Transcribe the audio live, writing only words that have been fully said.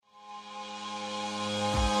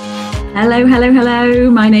Hello, hello,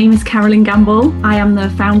 hello. My name is Carolyn Gamble. I am the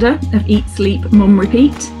founder of Eat, Sleep, Mum,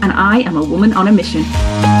 Repeat, and I am a woman on a mission.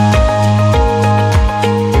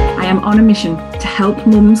 I am on a mission to help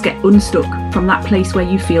mums get unstuck from that place where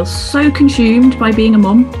you feel so consumed by being a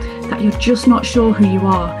mum that you're just not sure who you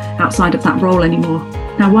are outside of that role anymore.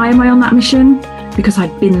 Now, why am I on that mission? Because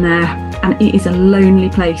I've been there, and it is a lonely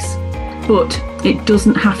place. But it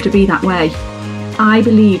doesn't have to be that way. I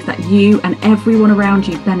believe that you and everyone around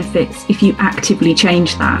you benefits if you actively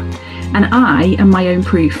change that. And I am my own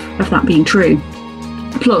proof of that being true.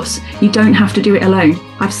 Plus, you don't have to do it alone.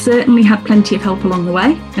 I've certainly had plenty of help along the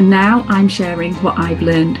way, and now I'm sharing what I've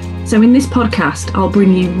learned. So in this podcast, I'll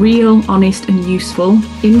bring you real, honest and useful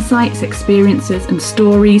insights, experiences and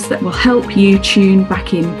stories that will help you tune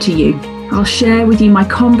back into you. I'll share with you my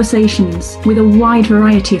conversations with a wide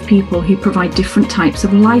variety of people who provide different types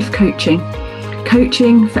of life coaching.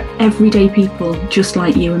 Coaching for everyday people just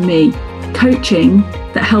like you and me. Coaching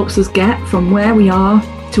that helps us get from where we are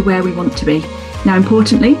to where we want to be. Now,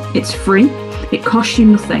 importantly, it's free. It costs you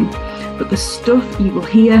nothing, but the stuff you will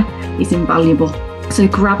hear is invaluable. So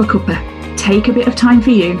grab a cuppa, take a bit of time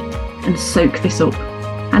for you and soak this up.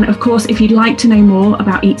 And of course, if you'd like to know more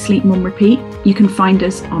about Eat, Sleep, Mum, Repeat, you can find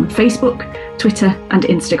us on Facebook, Twitter and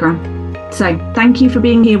Instagram. So thank you for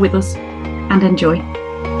being here with us and enjoy.